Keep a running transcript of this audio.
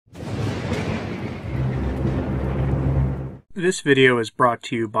This video is brought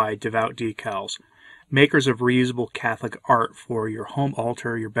to you by Devout Decals, makers of reusable Catholic art for your home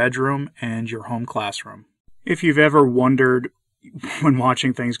altar, your bedroom, and your home classroom. If you've ever wondered, when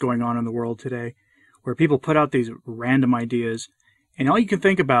watching things going on in the world today, where people put out these random ideas, and all you can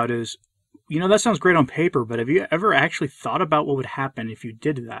think about is, that sounds great on paper, but have you ever actually thought about what would happen if you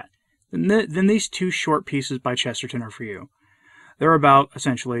did that? Then these two short pieces by Chesterton are for you. They're about,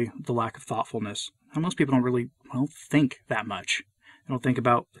 essentially, the lack of thoughtfulness. And most people don't really, think that much. They don't think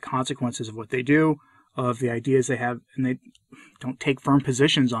about the consequences of what they do, of the ideas they have, and they don't take firm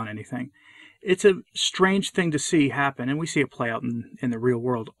positions on anything. It's a strange thing to see happen, and we see it play out in the real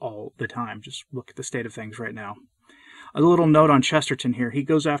world all the time. Just look at the state of things right now. A little note on Chesterton here. He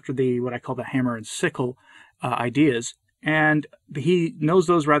goes after what I call the hammer and sickle ideas, and he knows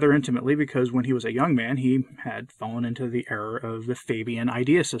those rather intimately because when he was a young man, he had fallen into the error of the Fabian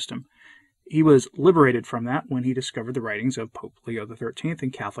idea system. He was liberated from that when he discovered the writings of Pope Leo XIII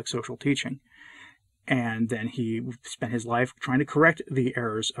in Catholic social teaching. And then he spent his life trying to correct the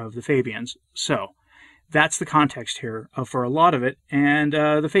errors of the Fabians. So that's the context here for a lot of it. And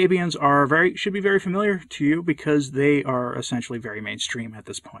the Fabians should be very familiar to you because they are essentially very mainstream at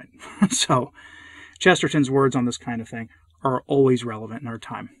this point. So Chesterton's words on this kind of thing are always relevant in our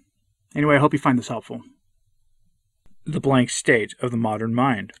time. Anyway, I hope you find this helpful. The Blank State of the Modern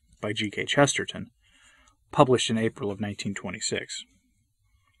Mind by G.K. Chesterton, published in April of 1926.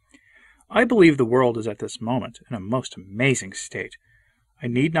 I believe the world is at this moment in a most amazing state. I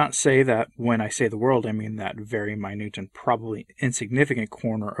need not say that when I say the world, I mean that very minute and probably insignificant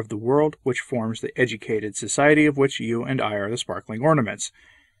corner of the world which forms the educated society of which you and I are the sparkling ornaments.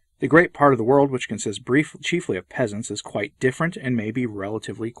 The great part of the world, which consists chiefly of peasants, is quite different and may be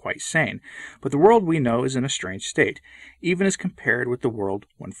relatively quite sane. But the world we know is in a strange state, even as compared with the world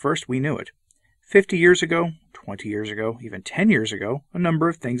when first we knew it. 50 years ago, 20 years ago, even 10 years ago, a number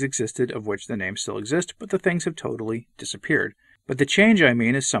of things existed of which the names still exist, but the things have totally disappeared. But the change, I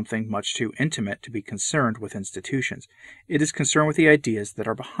mean, is something much too intimate to be concerned with institutions. It is concerned with the ideas that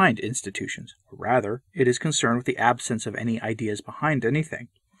are behind institutions, or rather, it is concerned with the absence of any ideas behind anything.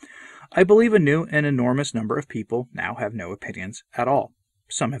 I believe a new and enormous number of people now have no opinions at all.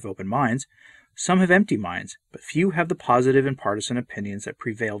 Some have open minds, some have empty minds, but few have the positive and partisan opinions that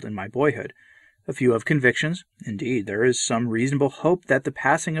prevailed in my boyhood. A few have convictions. Indeed, there is some reasonable hope that the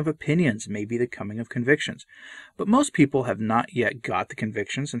passing of opinions may be the coming of convictions. But most people have not yet got the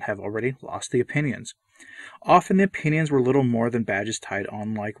convictions and have already lost the opinions. Often the opinions were little more than badges tied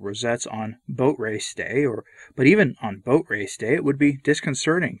on like rosettes on boat race day, but even on boat race day it would be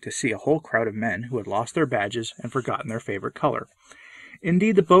disconcerting to see a whole crowd of men who had lost their badges and forgotten their favorite color.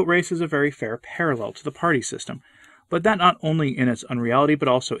 Indeed, the boat race is a very fair parallel to the party system, but that not only in its unreality but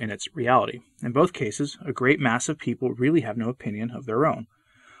also in its reality. In both cases, a great mass of people really have no opinion of their own.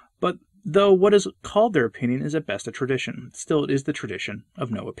 But though what is called their opinion is at best a tradition, still it is the tradition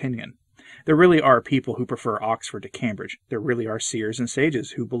of no opinion. There really are people who prefer Oxford to Cambridge. There really are seers and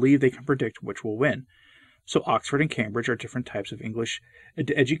sages who believe they can predict which will win. So Oxford and Cambridge are different types of English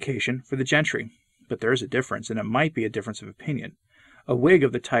education for the gentry. But there is a difference, and it might be a difference of opinion. A Whig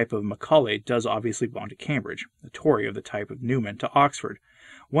of the type of Macaulay does obviously belong to Cambridge, a Tory of the type of Newman to Oxford.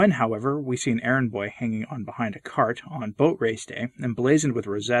 When, however, we see an errand boy hanging on behind a cart on boat race day, emblazoned with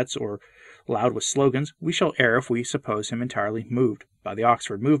rosettes or loud with slogans, we shall err if we suppose him entirely moved by the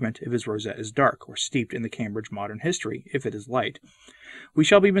Oxford movement if his rosette is dark, or steeped in the Cambridge modern history if it is light. We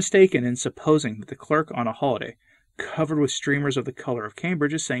shall be mistaken in supposing that the clerk on a holiday, covered with streamers of the color of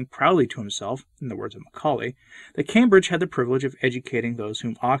Cambridge, is saying proudly to himself, in the words of Macaulay, that Cambridge had the privilege of educating those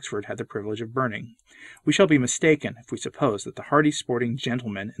whom Oxford had the privilege of burning. We shall be mistaken if we suppose that the hardy sporting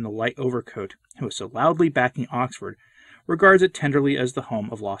gentleman in the light overcoat, who is so loudly backing Oxford, regards it tenderly as the home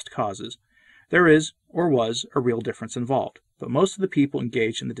of lost causes. There is, or was, a real difference involved, but most of the people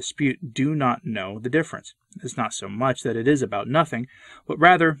engaged in the dispute do not know the difference. It is not so much that it is about nothing, but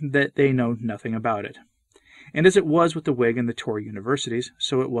rather that they know nothing about it. And as it was with the Whig and the Tory universities,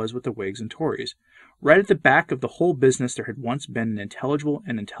 so it was with the Whigs and Tories. Right at the back of the whole business there had once been an intelligible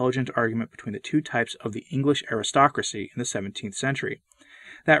and intelligent argument between the two types of the English aristocracy in the 17th century.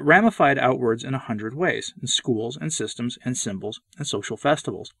 That ramified outwards in 100 ways, in schools and systems and symbols and social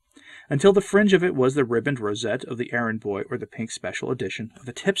festivals, until the fringe of it was the ribboned rosette of the errand boy or the pink special edition of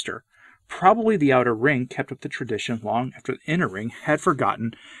the tipster. Probably the outer ring kept up the tradition long after the inner ring had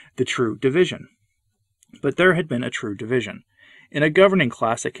forgotten the true division. But there had been a true division. In a governing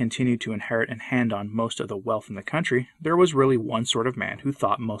class that continued to inherit and hand on most of the wealth in the country, there was really one sort of man who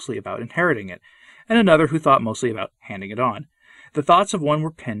thought mostly about inheriting it, and another who thought mostly about handing it on. The thoughts of one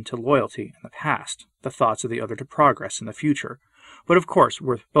were pinned to loyalty in the past, the thoughts of the other to progress in the future. But of course,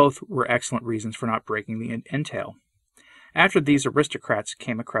 both were excellent reasons for not breaking the entail. After these aristocrats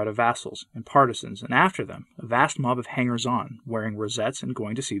came a crowd of vassals and partisans, and after them a vast mob of hangers-on, wearing rosettes and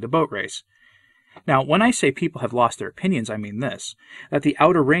going to see the boat race. Now, when I say people have lost their opinions, I mean this, that the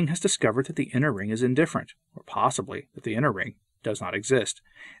outer ring has discovered that the inner ring is indifferent, or possibly that the inner ring does not exist.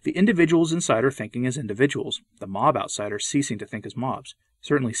 The individuals inside are thinking as individuals, the mob outside are ceasing to think as mobs,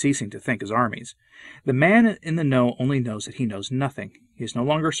 certainly ceasing to think as armies. The man in the know only knows that he knows nothing. He is no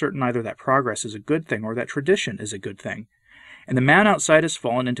longer certain either that progress is a good thing or that tradition is a good thing. And the man outside has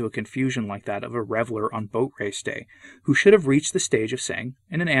fallen into a confusion like that of a reveler on boat race day, who should have reached the stage of saying,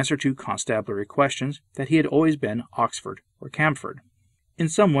 in an answer to constabulary questions, that he had always been Oxford or Camford. In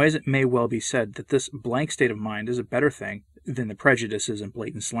some ways it may well be said that this blank state of mind is a better thing than the prejudices and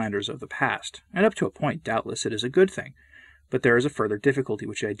blatant slanders of the past, and up to a point, doubtless, it is a good thing. But there is a further difficulty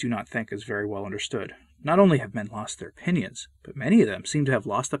which I do not think is very well understood. Not only have men lost their opinions, but many of them seem to have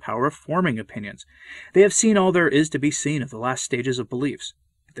lost the power of forming opinions. They have seen all there is to be seen of the last stages of beliefs,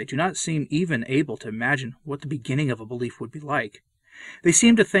 but they do not seem even able to imagine what the beginning of a belief would be like. They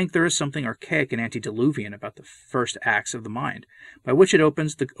seem to think there is something archaic and antediluvian about the first acts of the mind, by which it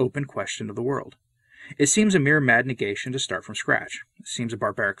opens the open question of the world. It seems a mere mad negation to start from scratch. It seems a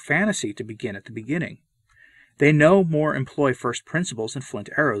barbaric fantasy to begin at the beginning. They no more employ first principles than flint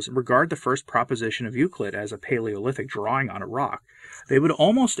arrows, and regard the first proposition of Euclid as a Paleolithic drawing on a rock. They would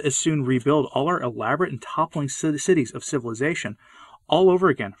almost as soon rebuild all our elaborate and toppling cities of civilization all over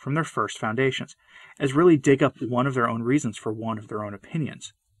again from their first foundations, as really dig up one of their own reasons for one of their own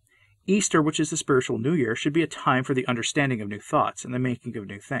opinions. Easter, which is the spiritual New Year, should be a time for the understanding of new thoughts and the making of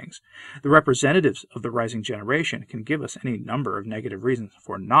new things. The representatives of the rising generation can give us any number of negative reasons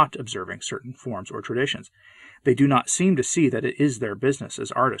for not observing certain forms or traditions. They do not seem to see that it is their business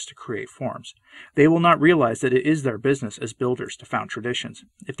as artists to create forms. They will not realize that it is their business as builders to found traditions.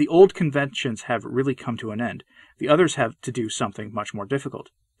 If the old conventions have really come to an end, the others have to do something much more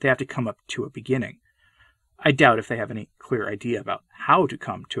difficult. They have to come up to a beginning. I doubt if they have any clear idea about how to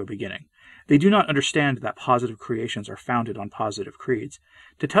come to a beginning. They do not understand that positive creations are founded on positive creeds.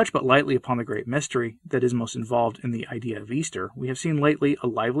 To touch but lightly upon the great mystery that is most involved in the idea of Easter, we have seen lately a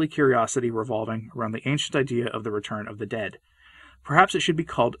lively curiosity revolving around the ancient idea of the return of the dead. Perhaps it should be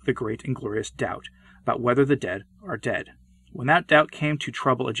called the great and glorious doubt about whether the dead are dead. When that doubt came to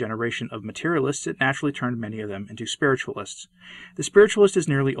trouble a generation of materialists, it naturally turned many of them into spiritualists. The spiritualist is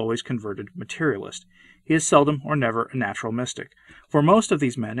nearly always converted materialist. He is seldom or never a natural mystic. For most of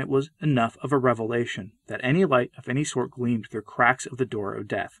these men it was enough of a revelation that any light of any sort gleamed through cracks of the door of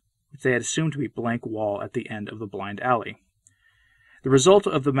death, which they had assumed to be blank wall at the end of the blind alley. The result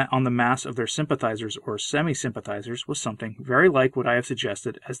on the mass of their sympathizers or semi-sympathizers was something very like what I have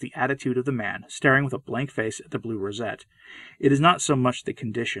suggested as the attitude of the man staring with a blank face at the blue rosette. It is not so much the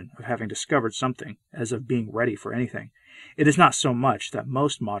condition of having discovered something as of being ready for anything. It is not so much that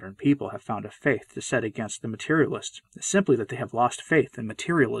most modern people have found a faith to set against the materialists, it's simply that they have lost faith in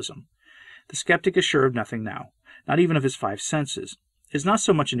materialism. The skeptic is sure of nothing now, not even of his five senses. It is not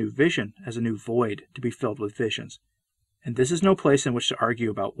so much a new vision as a new void to be filled with visions. And this is no place in which to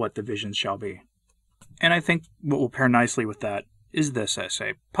argue about what the visions shall be. And I think what will pair nicely with that is this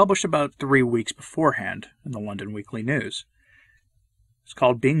essay, published about 3 weeks beforehand in the London Weekly News. It's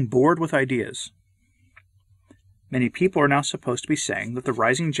called Being Bored with Ideas. Many people are now supposed to be saying that the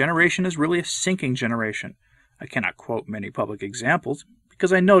rising generation is really a sinking generation. I cannot quote many public examples,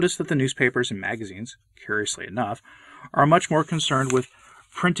 because I notice that the newspapers and magazines, curiously enough, are much more concerned with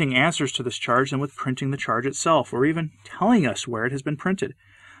printing answers to this charge than with printing the charge itself, or even telling us where it has been printed.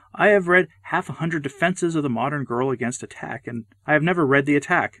 I have read 100 defenses of the modern girl against attack, and I have never read the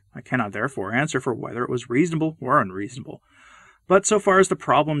attack. I cannot therefore answer for whether it was reasonable or unreasonable. But so far as the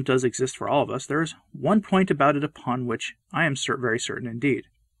problem does exist for all of us, there is one point about it upon which I am very certain indeed.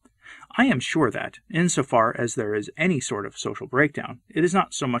 I am sure that, insofar as there is any sort of social breakdown, it is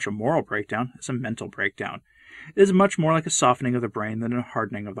not so much a moral breakdown as a mental breakdown. It is much more like a softening of the brain than a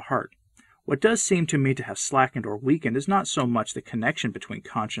hardening of the heart. What does seem to me to have slackened or weakened is not so much the connection between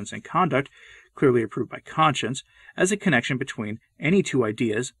conscience and conduct, clearly approved by conscience, as a connection between any two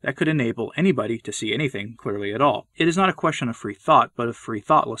ideas that could enable anybody to see anything clearly at all. It is not a question of free thought, but of free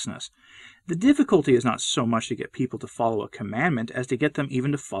thoughtlessness. The difficulty is not so much to get people to follow a commandment as to get them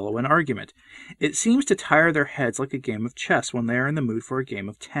even to follow an argument. It seems to tire their heads like a game of chess when they are in the mood for a game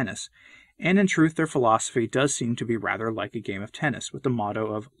of tennis. And in truth their philosophy does seem to be rather like a game of tennis, with the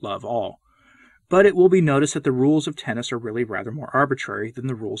motto of love all. But it will be noticed that the rules of tennis are really rather more arbitrary than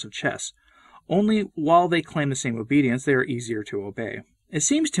the rules of chess. Only while they claim the same obedience, they are easier to obey. It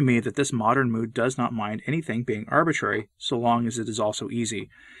seems to me that this modern mood does not mind anything being arbitrary, so long as it is also easy.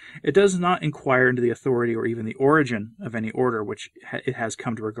 It does not inquire into the authority or even the origin of any order which it has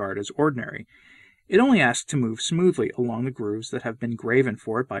come to regard as ordinary. It only asks to move smoothly along the grooves that have been graven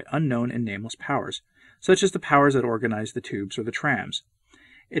for it by unknown and nameless powers, such as the powers that organize the tubes or the trams.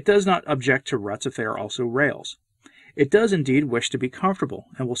 It does not object to ruts if they are also rails. It does indeed wish to be comfortable,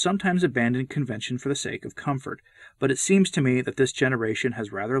 and will sometimes abandon convention for the sake of comfort, but it seems to me that this generation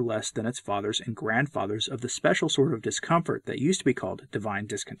has rather less than its fathers and grandfathers of the special sort of discomfort that used to be called divine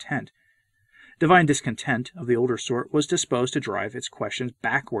discontent. Divine discontent of the older sort was disposed to drive its questions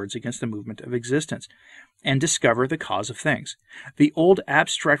backwards against the movement of existence, and discover the cause of things. The old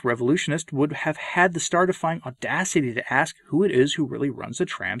abstract revolutionist would have had the star-defying audacity to ask who it is who really runs the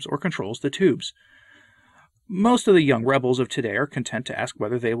trams or controls the tubes. Most of the young rebels of today are content to ask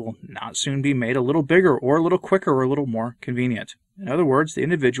whether they will not soon be made a little bigger or a little quicker or a little more convenient. In other words, the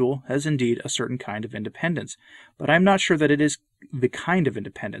individual has indeed a certain kind of independence, but I am not sure that it is the kind of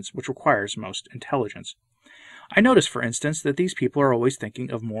independence which requires most intelligence. I notice, for instance, that these people are always thinking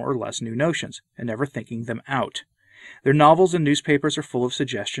of more or less new notions, and never thinking them out. Their novels and newspapers are full of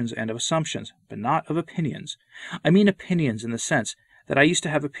suggestions and of assumptions, but not of opinions. I mean opinions in the sense that I used to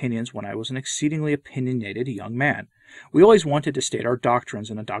have opinions when I was an exceedingly opinionated young man. We always wanted to state our doctrines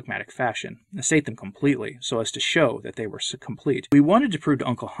in a dogmatic fashion, and state them completely, so as to show that they were complete. We wanted to prove to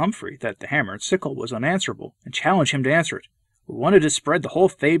Uncle Humphrey that the hammer and sickle was unanswerable, and challenge him to answer it. We wanted to spread the whole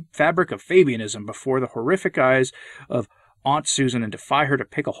fabric of Fabianism before the horrific eyes of Aunt Susan and defy her to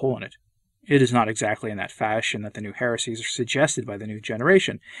pick a hole in it. It is not exactly in that fashion that the new heresies are suggested by the new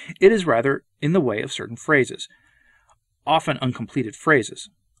generation. It is rather in the way of certain phrases, often uncompleted phrases,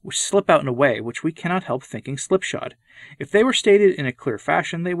 which slip out in a way which we cannot help thinking slipshod. If they were stated in a clear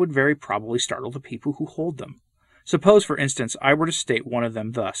fashion, they would very probably startle the people who hold them. Suppose, for instance, I were to state one of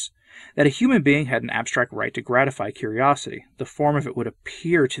them thus, that a human being had an abstract right to gratify curiosity. The form of it would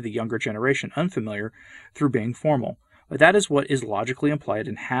appear to the younger generation unfamiliar through being formal, but that is what is logically implied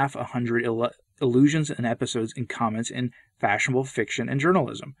in 100 allusions and episodes and comments in fashionable fiction and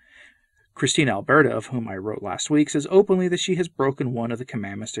journalism. Christina Alberta, of whom I wrote last week, says openly that she has broken one of the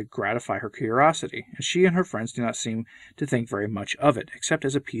commandments to gratify her curiosity, and she and her friends do not seem to think very much of it, except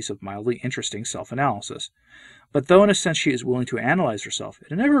as a piece of mildly interesting self-analysis. But though in a sense she is willing to analyze herself,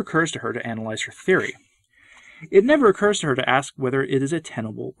 it never occurs to her to analyze her theory. It never occurs to her to ask whether it is a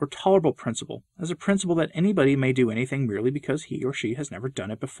tenable or tolerable principle, as a principle that anybody may do anything merely because he or she has never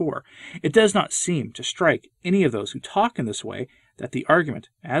done it before. It does not seem to strike any of those who talk in this way that the argument,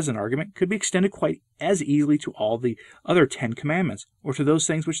 as an argument, could be extended quite as easily to all the other 10 Commandments, or to those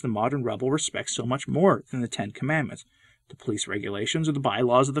things which the modern rebel respects so much more than the 10 Commandments, the police regulations or the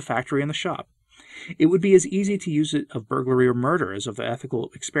bylaws of the factory and the shop. It would be as easy to use it of burglary or murder as of the ethical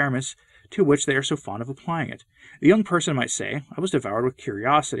experiments to which they are so fond of applying it. The young person might say, I was devoured with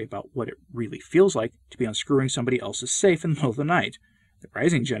curiosity about what it really feels like to be unscrewing somebody else's safe in the middle of the night. The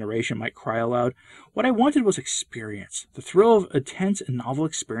rising generation might cry aloud, what I wanted was experience, the thrill of a tense and novel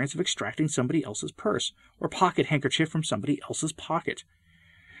experience of extracting somebody else's purse, or pocket handkerchief from somebody else's pocket.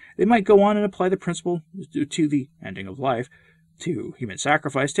 They might go on and apply the principle to the ending of life, to human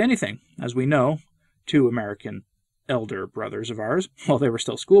sacrifice, to anything. As we know, 2 American elder brothers of ours, while they were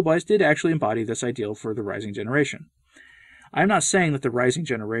still schoolboys, did actually embody this ideal for the rising generation. I am not saying that the rising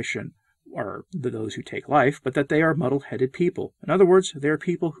generation are those who take life, but that they are muddle-headed people. In other words, they are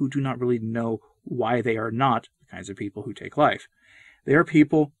people who do not really know why they are not the kinds of people who take life. They are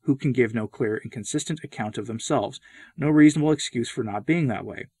people who can give no clear and consistent account of themselves, no reasonable excuse for not being that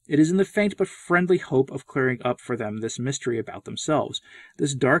way. It is in the faint but friendly hope of clearing up for them this mystery about themselves,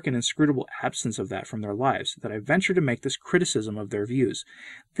 this dark and inscrutable absence of that from their lives, that I venture to make this criticism of their views.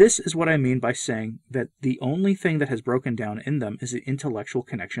 This is what I mean by saying that the only thing that has broken down in them is the intellectual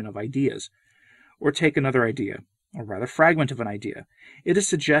connection of ideas. Or take another idea, or rather fragment of an idea. It is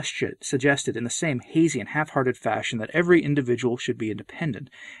suggested in the same hazy and half-hearted fashion that every individual should be independent,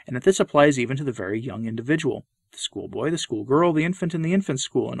 and that this applies even to the very young individual. The schoolboy, the schoolgirl, the infant in the infant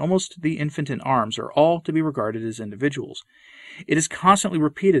school, and almost the infant in arms are all to be regarded as individuals. It is constantly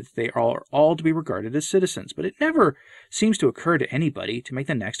repeated that they are all to be regarded as citizens, but it never seems to occur to anybody to make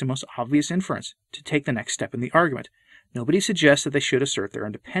the next and most obvious inference, to take the next step in the argument. Nobody suggests that they should assert their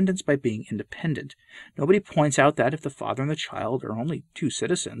independence by being independent. Nobody points out that if the father and the child are only 2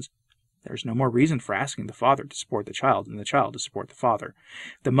 citizens, There's no more reason for asking the father to support the child than the child to support the father.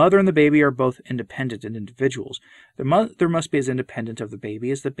 The mother and the baby are both independent individuals. The mother must be as independent of the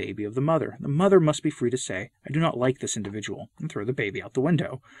baby as the baby of the mother. The mother must be free to say, I do not like this individual, and throw the baby out the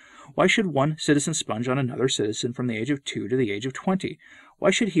window. Why should one citizen sponge on another citizen from the age of 2 to the age of 20?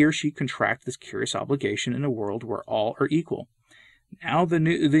 Why should he or she contract this curious obligation in a world where all are equal? Now the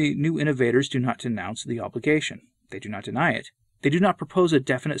new innovators do not denounce the obligation. They do not deny it. They do not propose a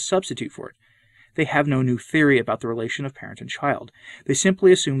definite substitute for it. They have no new theory about the relation of parent and child. They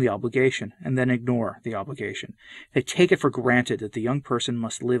simply assume the obligation and then ignore the obligation. They take it for granted that the young person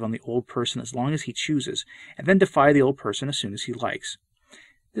must live on the old person as long as he chooses, and then defy the old person as soon as he likes.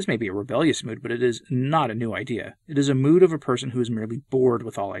 This may be a rebellious mood, but it is not a new idea. It is a mood of a person who is merely bored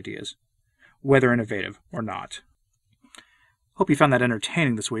with all ideas, whether innovative or not. Hope you found that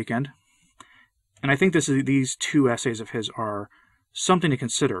entertaining this weekend. And I think these 2 essays of his are something to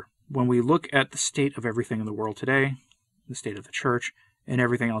consider when we look at the state of everything in the world today, the state of the church, and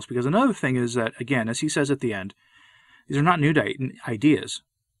everything else. Because another thing is that, again, as he says at the end, these are not new ideas.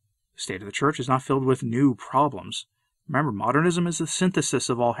 The state of the church is not filled with new problems. Remember, modernism is the synthesis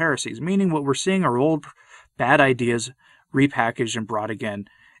of all heresies, meaning what we're seeing are old, bad ideas repackaged and brought again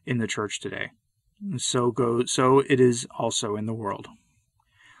in the church today. And so it is also in the world.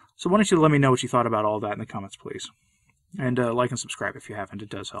 So why don't you let me know what you thought about all that in the comments, please. And like and subscribe if you haven't. It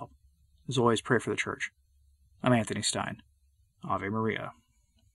does help. As always, pray for the church. I'm Anthony Stine. Ave Maria.